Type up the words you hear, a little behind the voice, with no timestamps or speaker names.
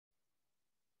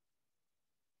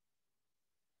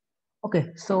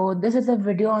Okay, so this is a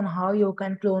video on how you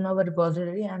can clone our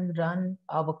repository and run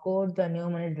our code, the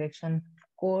Pneumonia Detection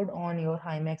code on your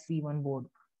HiMax V1 board.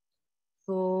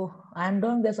 So I'm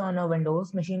doing this on a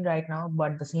Windows machine right now,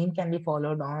 but the same can be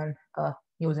followed on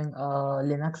using a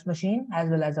Linux machine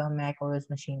as well as a Mac OS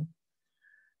machine.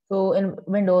 So in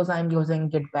Windows, I'm using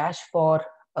Git Bash for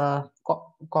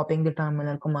copying the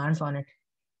terminal commands on it.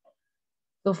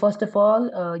 So first of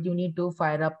all, you need to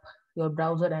fire up your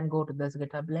browser and go to this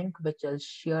GitHub link, which is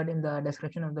shared in the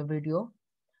description of the video.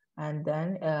 And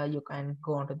then you can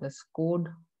go onto this code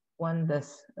one,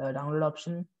 this download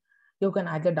option. You can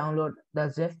either download the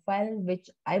zip file, which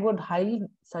I would highly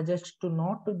suggest to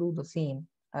not to do the same,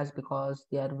 as because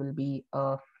there will be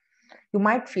you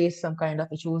might face some kind of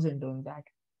issues in doing that.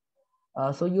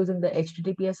 So using the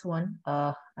HTTPS one,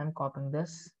 I'm copying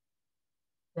this.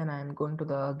 Then I'm going to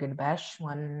the git bash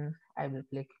one. I will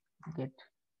click git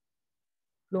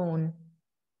clone.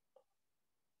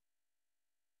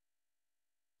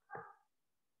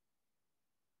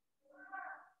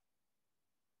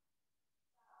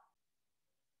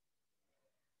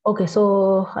 Okay,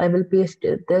 so I will paste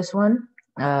this one.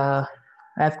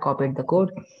 I've copied the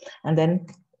code and then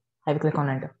I will click on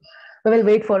enter. We will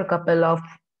wait for a couple of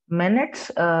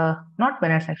minutes, not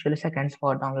minutes actually, seconds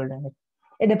for downloading it.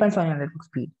 It depends on your network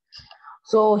speed.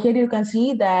 So here you can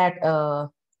see that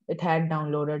it had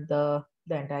downloaded the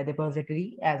entire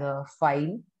repository as a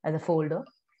file, as a folder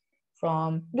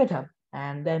from GitHub.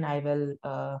 And then I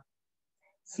will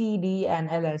CD and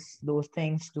ls those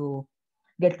things to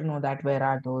get to know that where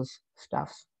are those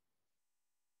stuffs.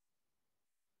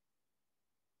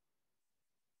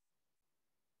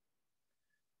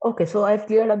 Okay, so I've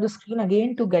cleared up the screen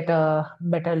again to get a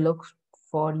better look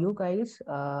for you guys.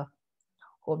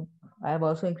 Hope I have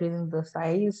also increasing the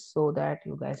size so that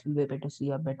you guys will be able to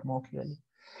see a bit more clearly.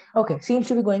 Okay, seems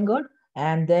to be going good.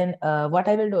 And then what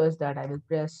I will do is that I will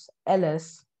press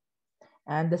ls,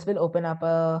 and this will open up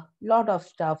a lot of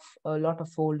stuff, a lot of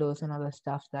folders and other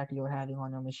stuff that you're having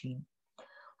on your machine.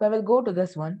 So I will go to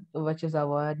this one, which is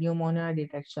our Pneumonia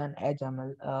Detection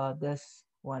EdgeML. This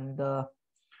one, the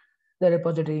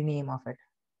repository name of it.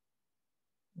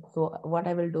 So what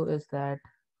I will do is that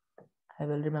I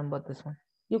will remember this one.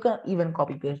 You can even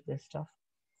copy paste this stuff.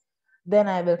 Then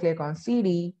I will click on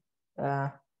CD,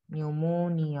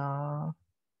 Pneumonia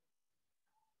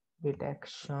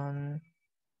Detection,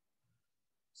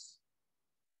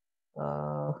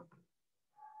 uh,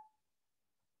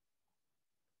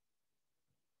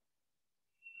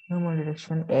 Pneumonia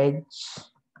Detection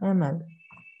EdgeML.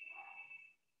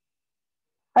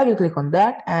 I will click on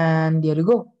that, and there you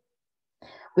go.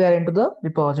 We are into the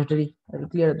repository. I will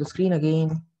clear up the screen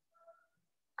again.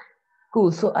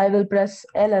 Cool. So I will press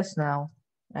ls now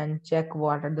and check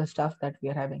what are the stuff that we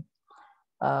are having.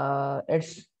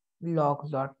 It's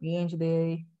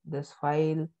logs.png, this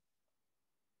file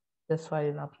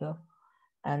up here,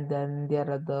 and then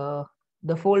there are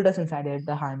the folders inside it: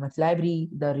 the HiMax library,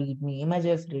 the README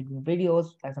images, README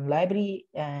videos, some library,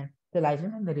 and the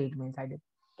license and the README inside it.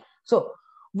 So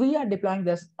we are deploying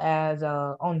this as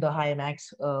on the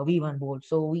HiMax V1 board.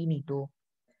 So we need to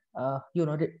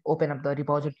open up the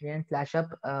repository and flash up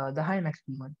the HiMax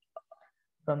V1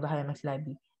 from the HiMax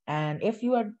library. And if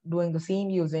you are doing the same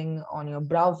using on your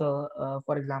browser,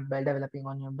 for example, developing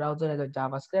on your browser as a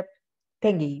JavaScript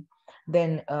thingy,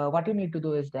 then what you need to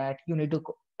do is that you need to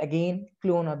again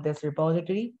clone up this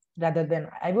repository. Rather than,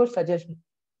 I would suggest,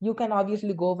 you can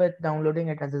obviously go with downloading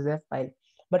it as a zip file,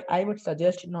 but I would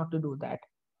suggest not to do that.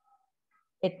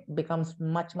 It becomes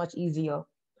much easier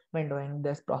when doing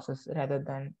this process rather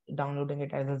than downloading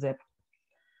it as a zip.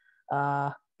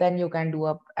 Then you can do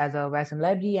up as a YASM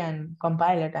library and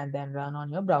compile it and then run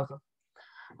on your browser.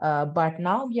 But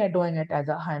now we are doing it as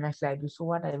a HiMax library. So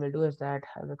what I will do is that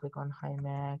I will click on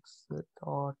HiMax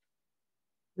dot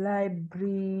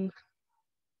library,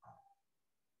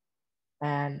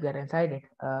 and we are inside it.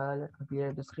 Let me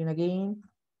clear the screen again.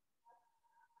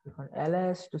 Click on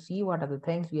ls to see what are the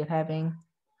things we are having.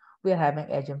 We are having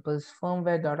edgeimpulse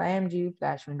firmware.img,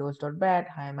 flash windows.bat,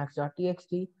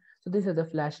 himax.txt. So this is the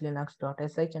flash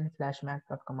linux.sh and flash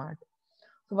mac.command.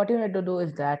 So what you need to do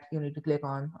is that you need to click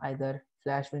on either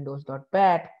flash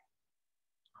windows.bat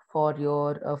for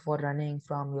your for running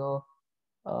from your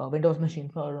Windows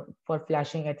machine, for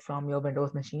flashing it from your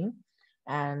Windows machine,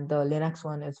 and the Linux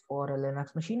one is for a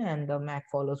Linux machine, and the Mac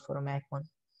follows for a Mac one.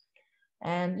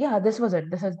 And yeah, this was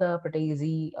it. This is the pretty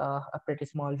easy, a pretty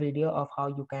small video of how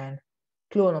you can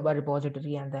clone a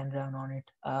repository and then run on it.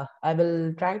 I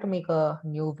will try to make a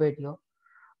new video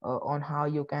on how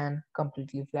you can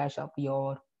completely flash up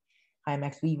your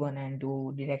HiMax V1 and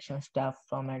do detection stuff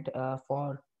from it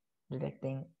for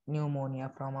detecting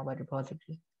pneumonia from our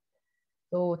repository.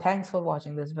 So thanks for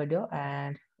watching this video,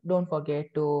 and don't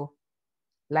forget to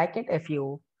like it if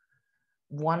you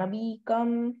wanna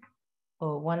become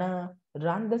wanna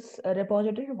run this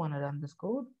repository, wanna run this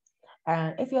code.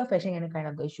 And if you are facing any kind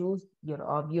of the issues, you're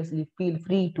obviously feel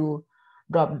free to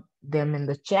drop them in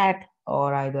the chat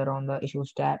or either on the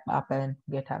issues tab up in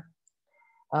GitHub.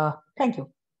 Thank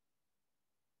you.